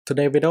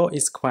Today's video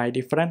is quite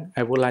different.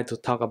 I would like to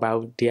talk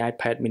about the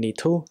iPad mini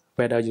 2,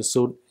 whether you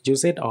should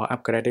use it or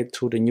upgrade it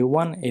to the new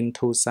one in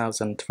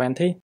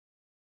 2020.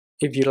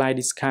 If you like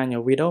this kind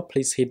of video,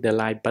 please hit the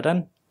like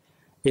button.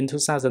 In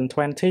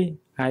 2020,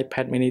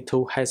 iPad mini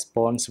 2 has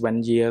born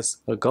 7 years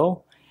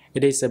ago.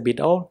 It is a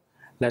bit old.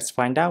 Let's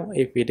find out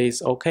if it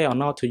is okay or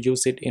not to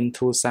use it in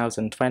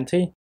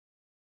 2020.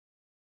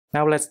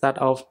 Now let's start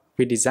off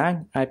with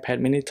design. iPad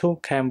mini 2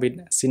 came with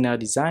thinner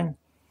design.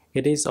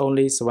 It is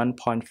only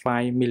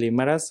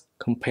 7.5mm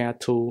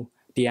compared to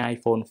the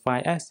iPhone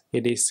 5s.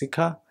 It is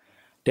thicker.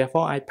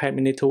 Therefore, iPad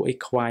mini 2 is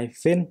quite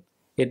thin.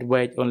 It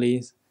weighs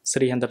only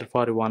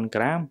 341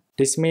 grams.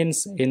 This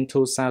means in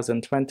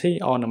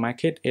 2020 on the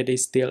market, it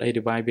is still a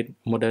device with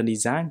modern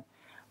design.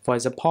 For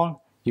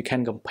example, you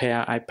can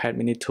compare iPad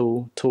mini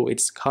 2 to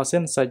its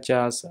cousins such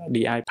as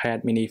the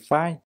iPad mini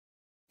 5.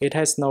 It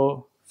has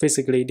no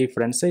physical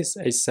differences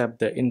except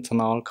the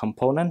internal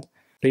component.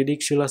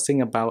 Ridiculous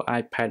thing about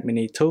iPad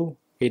mini 2,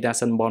 it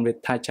doesn't born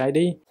with Touch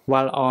ID,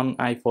 while on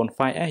iPhone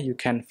 5s you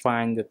can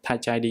find the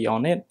Touch ID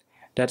on it.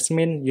 That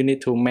means you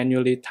need to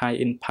manually type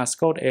in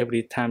passcode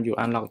every time you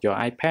unlock your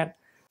iPad.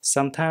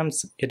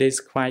 Sometimes it is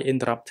quite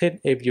interrupted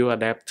if you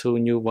adapt to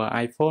newer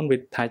iPhone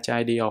with Touch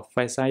ID or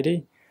Face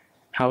ID.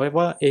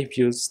 However, if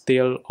you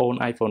still own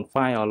iPhone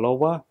 5 or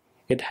lower,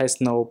 it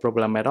has no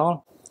problem at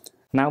all.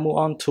 Now move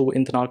on to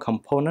internal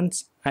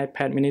components.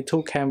 iPad mini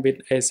 2 came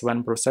with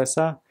A1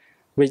 processor,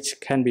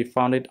 which can be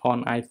found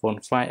on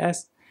iPhone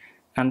 5s.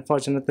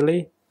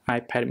 Unfortunately,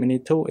 iPad mini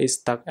 2 is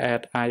stuck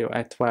at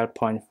iOS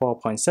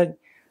 12.4.6,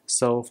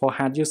 so for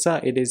hard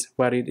users it is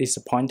very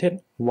disappointed.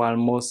 While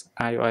most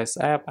iOS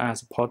apps are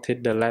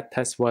supported the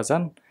latest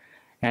version,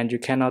 and you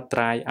cannot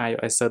try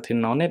iOS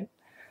 13 on it.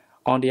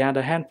 On the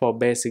other hand, for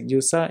basic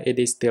users it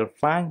is still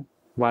fine,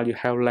 while you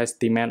have less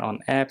demand on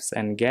apps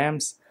and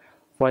games.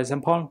 For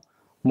example,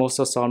 most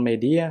social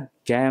media,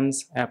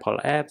 games, Apple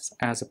apps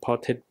are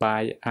supported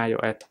by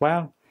iOS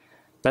 12.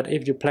 But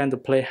if you plan to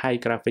play high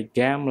graphic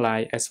games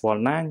like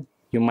Asphalt 9,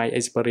 you might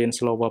experience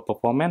lower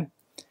performance.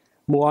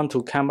 Move on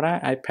to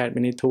camera. iPad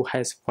mini 2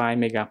 has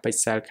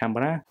 5-megapixel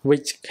camera,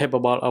 which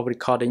capable of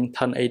recording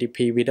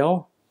 1080p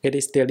video. It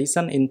is still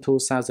decent in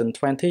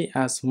 2020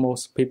 as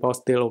most people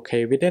still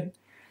okay with it.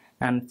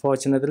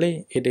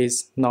 Unfortunately, it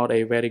is not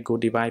a very good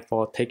device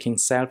for taking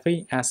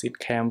selfie as it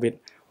came with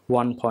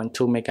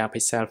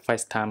 1.2-megapixel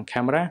FaceTime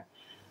camera.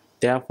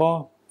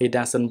 Therefore, it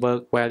doesn't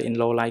work well in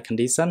low light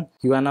conditions.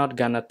 You are not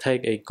gonna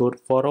take a good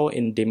photo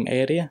in dim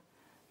area.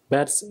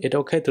 But it's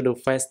okay to do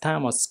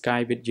FaceTime or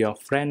Skype with your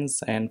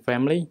friends and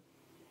family.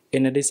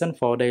 In addition,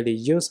 for daily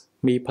use,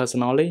 me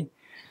personally,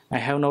 I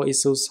have no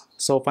issues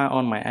so far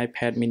on my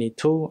iPad mini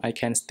 2. I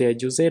can still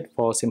use it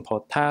for simple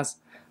tasks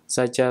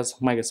such as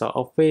Microsoft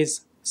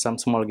Office, some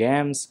small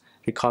games,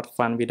 record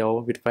fun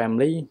video with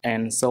family,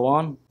 and so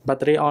on.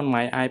 Battery on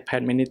my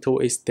iPad mini 2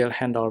 is still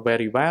handled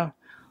very well.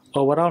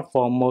 Overall,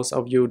 for most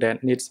of you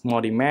that needs more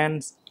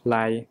demands,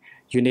 like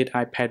you need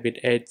iPad with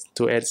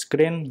 8:8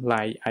 screen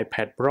like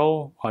iPad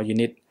Pro, or you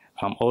need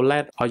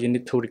OLED, or you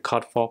need to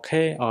record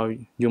 4K, or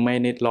you may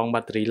need long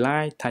battery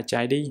life, Touch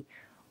ID,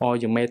 or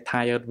you may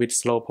tired with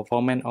slow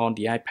performance on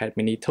the iPad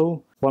mini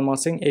 2. One more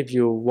thing, if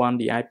you want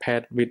the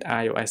iPad with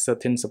iOS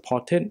 13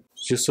 supported,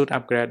 you should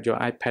upgrade your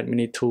iPad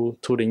mini 2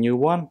 to the new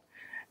one.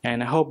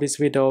 And I hope this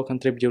video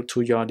contribute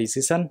to your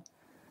decision.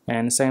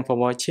 And thanks for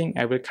watching.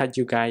 I will catch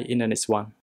you guys in the next one.